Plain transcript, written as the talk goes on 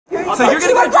So you're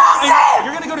gonna go to jail.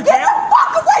 You're gonna go to jail. Get the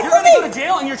fuck away You're from gonna me. go to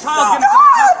jail, and your child's gonna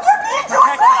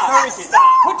protect services.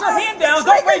 Put your hand down.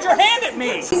 Don't raise your hand at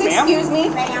me. Please excuse me.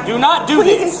 Do not do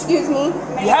this. Please excuse me.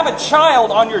 You have a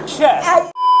child on your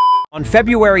chest. On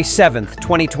February 7th,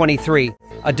 2023,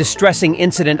 a distressing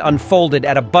incident unfolded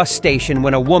at a bus station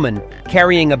when a woman,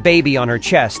 carrying a baby on her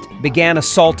chest, began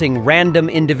assaulting random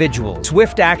individuals.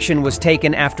 Swift action was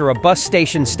taken after a bus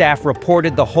station staff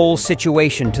reported the whole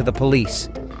situation to the police.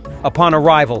 Upon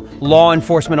arrival, law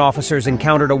enforcement officers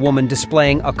encountered a woman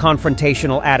displaying a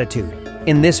confrontational attitude.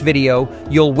 In this video,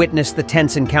 you'll witness the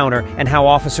tense encounter and how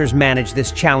officers managed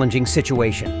this challenging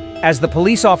situation. As the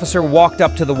police officer walked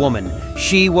up to the woman,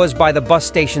 she was by the bus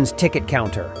station's ticket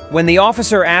counter. When the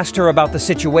officer asked her about the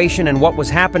situation and what was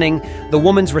happening, the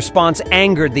woman's response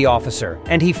angered the officer,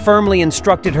 and he firmly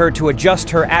instructed her to adjust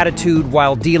her attitude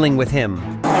while dealing with him.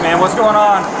 Hey man, what's going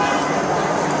on?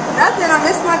 Nothing, I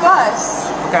missed my bus.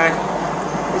 Okay.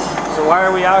 So why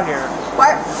are we out here?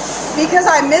 Why? Because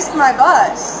I missed my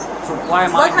bus. So why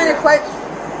am I What kind here? of question?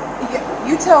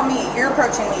 You tell me. You're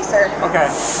approaching me, sir. Okay.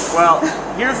 Well,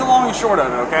 here's the long and short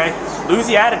of it, okay? Lose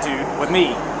the attitude with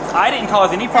me. I didn't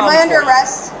cause any problems. Am I under for you.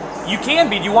 arrest? You can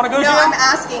be. Do you want to go to jail? No, I'm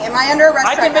asking. Am I under arrest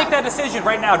I right can make now? that decision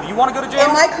right now. Do you want to go to jail?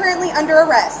 Am I currently under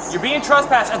arrest? You're being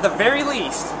trespassed at the very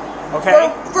least.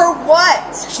 Okay? For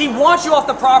what? She wants you off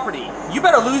the property. You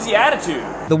better lose the attitude.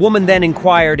 The woman then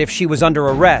inquired if she was under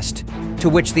arrest, to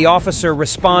which the officer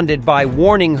responded by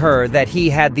warning her that he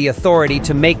had the authority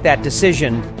to make that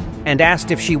decision and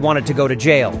asked if she wanted to go to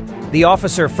jail. The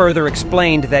officer further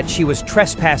explained that she was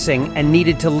trespassing and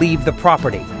needed to leave the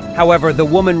property. However, the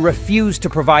woman refused to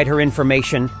provide her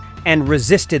information and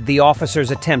resisted the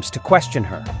officer's attempts to question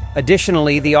her.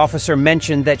 Additionally, the officer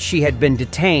mentioned that she had been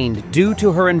detained due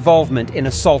to her involvement in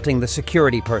assaulting the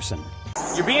security person.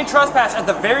 You're being trespassed at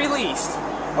the very least.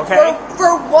 Okay?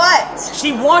 For what?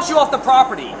 She wants you off the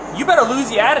property. You better lose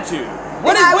the attitude.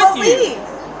 What is I with will you? leave.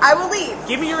 I will leave.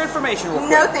 Give me your information real quick.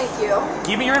 No, thank you.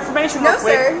 Give me your information No, real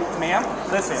quick. sir.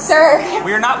 Ma'am, listen. Sir.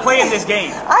 We are not playing this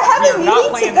game. I have a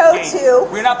meeting to go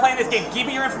to. We're not playing this game. Give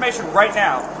me your information right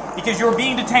now because you're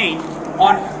being detained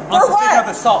on For suspicion what? of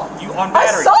assault. You on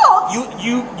battery. Assault?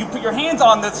 You put your hands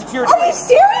on the security. Are you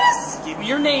serious? Give me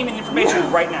your name and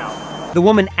information right now. The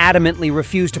woman adamantly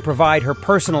refused to provide her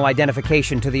personal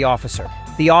identification to the officer.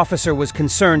 The officer was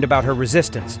concerned about her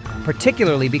resistance,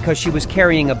 particularly because she was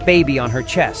carrying a baby on her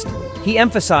chest. He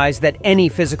emphasized that any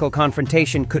physical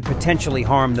confrontation could potentially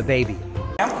harm the baby.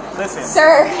 Listen,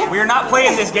 Sir. we are not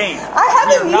playing this game. I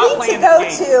have a meeting to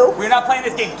go to. We're not playing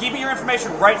this game. Give me your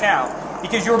information right now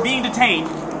because you're being detained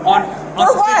on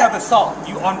suspicion of assault.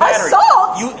 You on battery.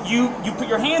 Assault? You put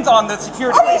your hands on the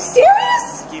security. Are you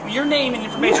serious? Give me your name and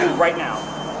information right now.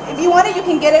 If you want it, you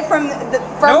can get it from the.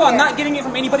 No, I'm not getting it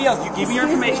from anybody else. You give me your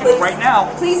information right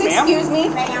now. Please excuse me.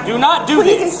 Do not do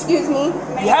Please this. excuse me.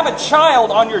 You have a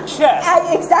child on your chest.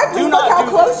 Exactly. Do Look not how do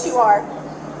close this. you are.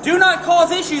 Do not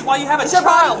cause issues while you have a Is your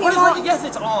body child. What is cam wrong? on? Yes,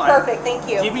 it's on. Perfect. Thank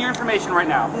you. Give me your information right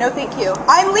now. No, thank you.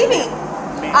 I'm leaving.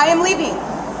 I am leaving.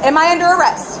 Am I under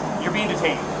arrest? You're being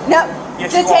detained. No.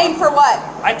 Yes, you Detained are. for what?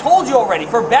 I told you already,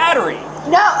 for battery.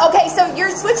 No. Okay, so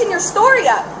you're switching your story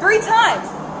up 3 times.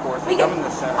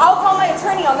 I'll call my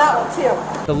attorney on that one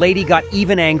too. The lady got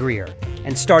even angrier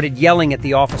and started yelling at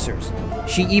the officers.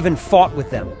 She even fought with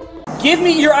them. Give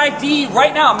me your ID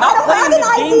right now. I'm not playing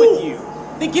this game ID. with you.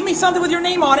 Then give me something with your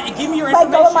name on it and give me your Let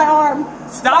information. go of my arm.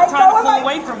 Stop trying to pull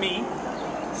away from me.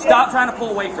 Stop trying to pull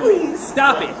away from me.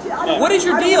 Stop it. What is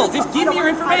your deal? Just give me your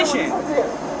information.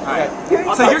 Alright.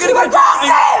 So you're gonna go to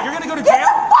jail. You're gonna go to jail. Get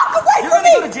the fuck away You're from gonna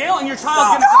me. go to jail and your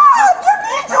child's gonna Stop! You're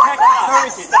being protect traumatized.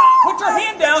 services. Put your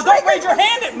hand down. Don't raise your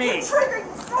hand at me. Stop!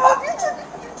 You're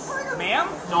triggering. Ma'am,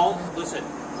 No, listen.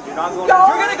 You're not going Don't.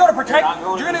 to you're gonna go to protect.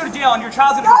 You're gonna go to jail and your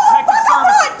child's gonna No, go to protective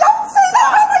services. don't say that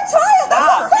about my child. That's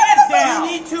Stop. what I'm Hands saying. down. You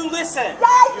need to listen.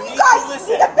 Yeah, you guys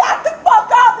need to back the fuck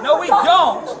up. No, we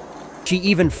don't. She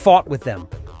even fought with them,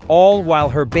 all while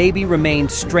her baby remained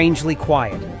strangely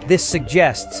quiet. This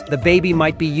suggests the baby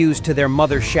might be used to their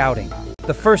mother shouting.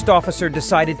 The first officer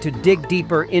decided to dig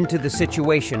deeper into the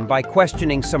situation by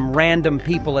questioning some random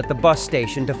people at the bus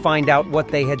station to find out what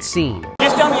they had seen.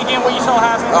 Just tell me again what you saw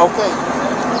happen. Okay.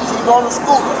 She's on the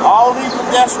scooter. All these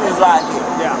pedestrians out here.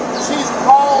 Yeah. She's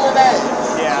hauling ass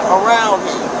around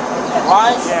here.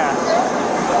 Right?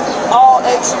 Yeah. All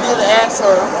X did ask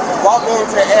her, walked over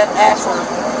to her and asked her,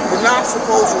 you're not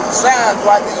supposed to, signs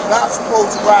right there, you're not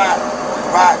supposed to ride.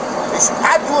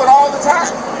 I do it all the time.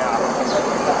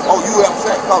 Yeah. Oh, you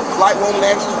upset because the white woman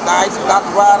actually nice not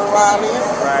to ride around here?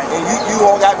 Right. And you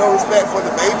don't got no respect for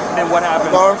the baby? Then what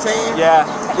happened? You know what I'm saying? Yeah.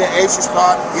 Then Aisha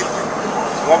started getting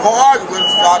won't go argue with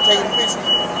her, start taking the picture.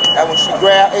 And when she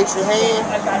grabbed Aisha's hand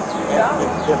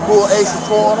and pulled Aisha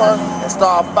toward her and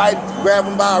started fighting, grab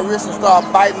him by her wrist and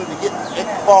started fighting to get the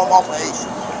palm off of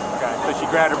Aisha. Okay, so she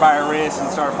grabbed her by her wrist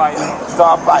and started fighting.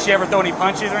 Did she ever throw any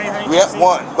punches or anything? Yep,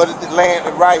 one, but it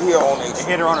landed right here on Aisha. It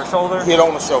hit her on her shoulder? Hit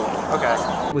on the shoulder. Okay.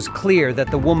 It was clear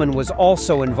that the woman was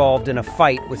also involved in a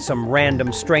fight with some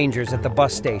random strangers at the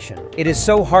bus station. It is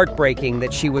so heartbreaking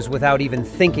that she was without even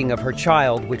thinking of her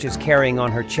child, which is carrying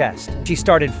on her chest. She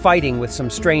started fighting with some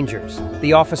strangers.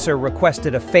 The officer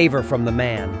requested a favor from the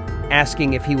man,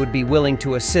 asking if he would be willing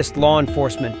to assist law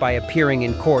enforcement by appearing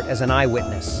in court as an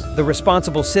eyewitness. The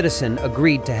responsible citizen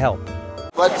agreed to help.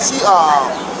 But she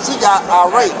got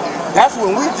irate. That's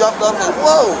when we jumped up and said,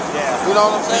 whoa. Yeah. You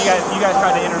know what I'm saying? So you guys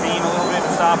tried to intervene a little bit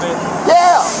to stop it?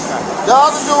 Yeah. Okay. The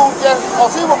other dude just,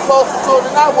 he was closer to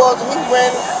it than I was, and he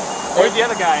ran. Where's the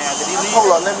other guy at? Did he leave?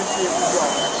 Hold on, let me see if he's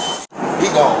gone.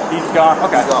 He's gone. He's gone?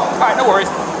 Okay. He's gone. All right, no worries.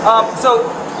 So,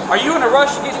 are you in a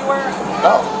rush to get anywhere?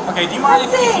 No. Okay, do you mind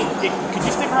could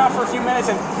you stick around for a few minutes?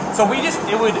 And so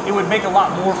it would make a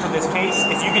lot more for this case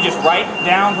if you could just write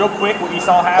down real quick what you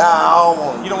saw happen. Nah, I don't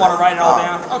want to. You don't want to write it all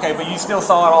down? Okay, but you still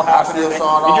saw it all happen. I still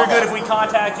saw it all and you're good happen. if we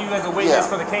contact you as a witness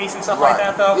for the case and stuff like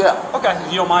that, though? Yeah. Okay,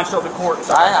 you don't mind showing up to court?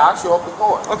 I'll show up to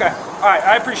court. Okay. All right,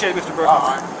 I appreciate it, Mr. Brooking.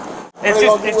 All right. It's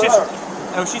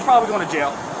she's probably going to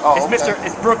jail. Oh,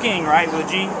 It's Brooking, right, with a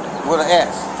G? With an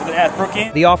S. With an S,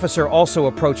 Brooking. The officer also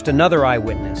approached another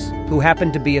eyewitness, who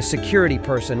happened to be a security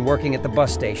person working at the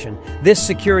bus station. This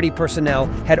security personnel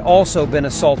had also been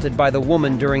assaulted by the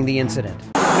woman during the incident.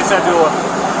 Miss Abdullah.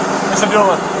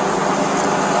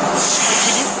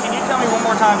 Can you tell me one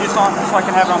more time, just so I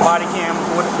can have it on body cam,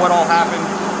 what all happened?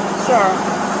 Sure.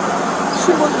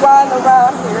 She was riding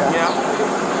around here. Yeah.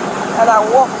 And I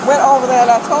went over there and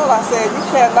I told her, I said, you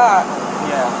cannot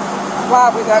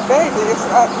ride with that baby. It's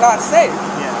not safe.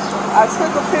 Yeah. I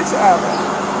took a picture of her.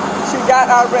 She got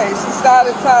irate. She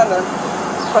started trying to,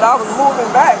 but I was moving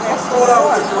back. And she was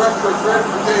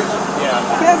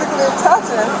physically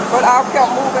touching, but I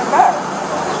kept moving back.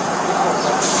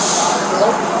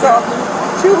 So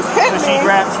she was hitting me.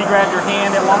 She grabbed your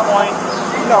hand at one point?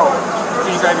 No.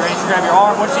 She grabbed your hand? She grabbed your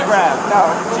arm? What did she grab? No.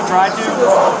 She tried to? She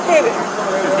was hitting.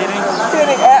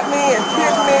 Hitting at me and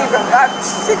kicked me, but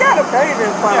she got a baby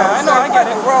in front of her. Yeah, I know, I get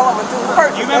it. Well, I'm gonna do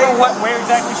hurt. Do you remember where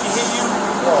exactly she hit you?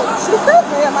 She hit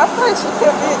me in my face. She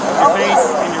hit me in your face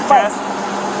and your chest.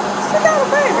 She got a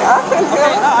baby. I couldn't get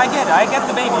it. No, I get it. I get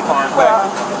the baby part, but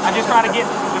I'm just trying to get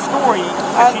the story.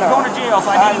 She's going to jail,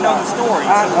 so I need to know the story.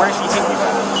 So where she hit you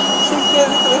at? She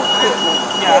physically hit me.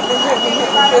 Yeah.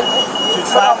 Hit me. She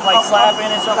slapping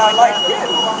and stuff like that?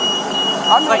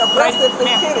 I'm in aggressive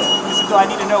hitting. So I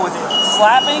need to know, is it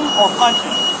slapping or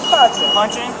punching? Punching.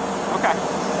 Punching? Okay.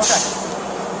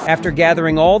 After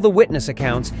gathering all the witness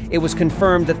accounts, it was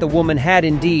confirmed that the woman had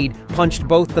indeed punched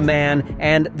both the man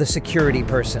and the security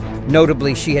person.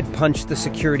 Notably, she had punched the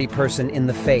security person in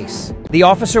the face. The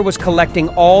officer was collecting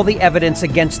all the evidence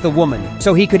against the woman,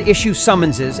 so he could issue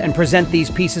summonses and present these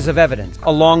pieces of evidence,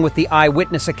 along with the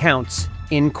eyewitness accounts,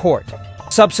 in court.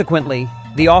 Subsequently,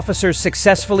 the officers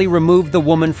successfully removed the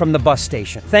woman from the bus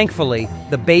station. Thankfully,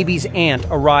 the baby's aunt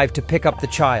arrived to pick up the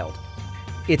child.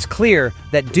 It's clear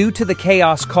that due to the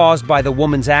chaos caused by the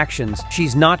woman's actions,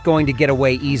 she's not going to get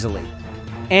away easily.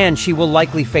 And she will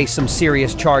likely face some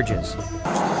serious charges.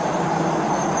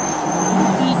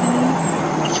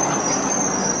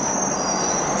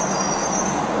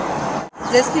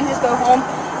 This can just go home.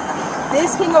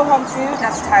 This can go home too.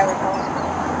 That's Tyler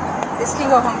home. This can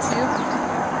go home too.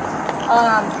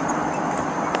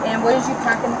 And what did you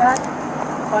pack in the back?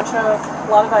 A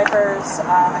lot of diapers,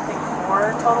 I think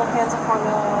 4 total cans of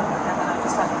formula, and then I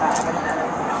just had the bag and then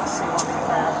everything else. So you want me to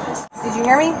grab? Did you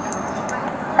hear me?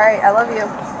 Alright, I love you.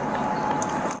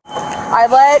 I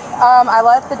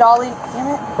let the dolly,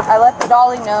 damn it, I let the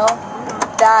dolly know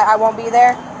that I won't be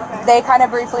there. They kind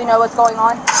of briefly know what's going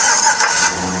on.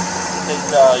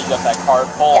 You got that card,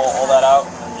 pull all that out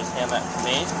and just hand that to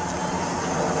me.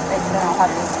 Make sure I don't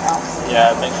have anything else.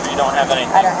 Yeah, make sure you don't have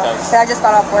anything. I don't know. I just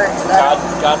got off work. So.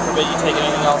 God forbid you take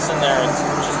anything else in there. It's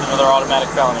just another automatic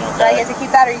felony, okay? Do I get to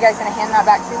keep that, or are you guys going to hand that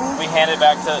back to me? We hand it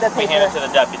back to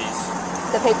the deputies.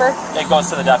 The paper? It goes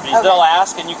to the deputies. Okay. They'll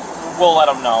ask, and we'll let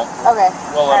them know. Okay.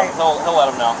 We'll let him, he'll let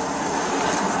them know.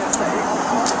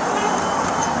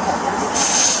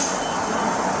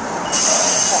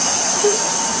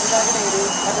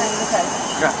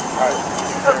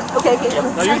 Okay,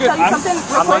 no, you're good.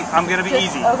 I'm gonna be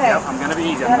easy. Okay. Yep, I'm gonna be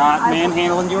easy. I'm not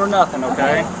manhandling you or nothing,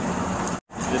 okay?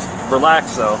 Just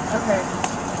relax, though. Okay.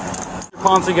 Your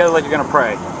palms together like you're gonna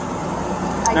pray.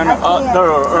 I No, no.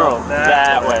 No,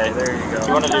 that way. There you go.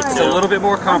 You want to do It's a little bit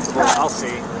more comfortable. I'll see.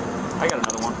 I got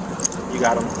another one. You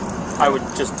got them. I would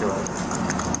just do it.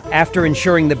 After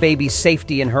ensuring the baby's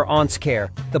safety in her aunt's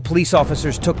care, the police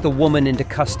officers took the woman into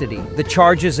custody. The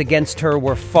charges against her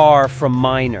were far from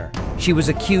minor. She was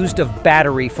accused of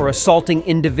battery for assaulting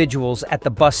individuals at the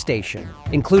bus station,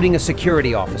 including a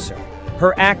security officer.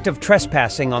 Her act of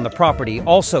trespassing on the property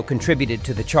also contributed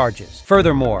to the charges.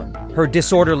 Furthermore, her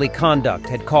disorderly conduct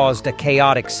had caused a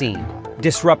chaotic scene,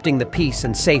 disrupting the peace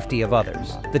and safety of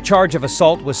others. The charge of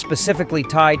assault was specifically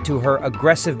tied to her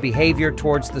aggressive behavior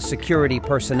towards the security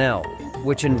personnel,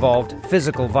 which involved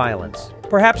physical violence.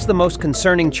 Perhaps the most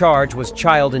concerning charge was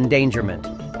child endangerment,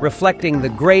 reflecting the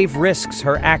grave risks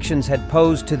her actions had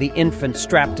posed to the infant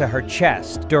strapped to her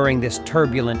chest during this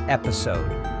turbulent episode.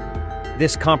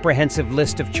 This comprehensive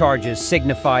list of charges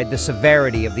signified the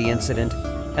severity of the incident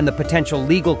and the potential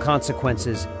legal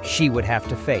consequences she would have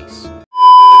to face.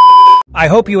 I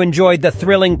hope you enjoyed the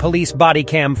thrilling police body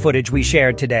cam footage we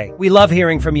shared today. We love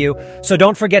hearing from you, so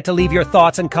don't forget to leave your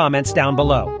thoughts and comments down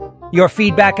below. Your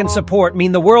feedback and support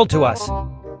mean the world to us.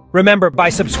 Remember, by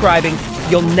subscribing,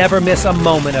 you'll never miss a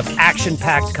moment of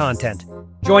action-packed content.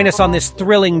 Join us on this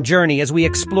thrilling journey as we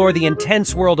explore the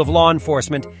intense world of law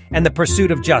enforcement and the pursuit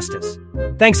of justice.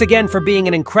 Thanks again for being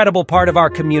an incredible part of our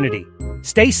community.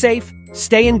 Stay safe,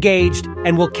 stay engaged,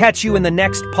 and we'll catch you in the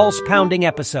next pulse-pounding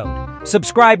episode.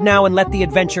 Subscribe now and let the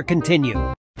adventure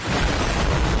continue.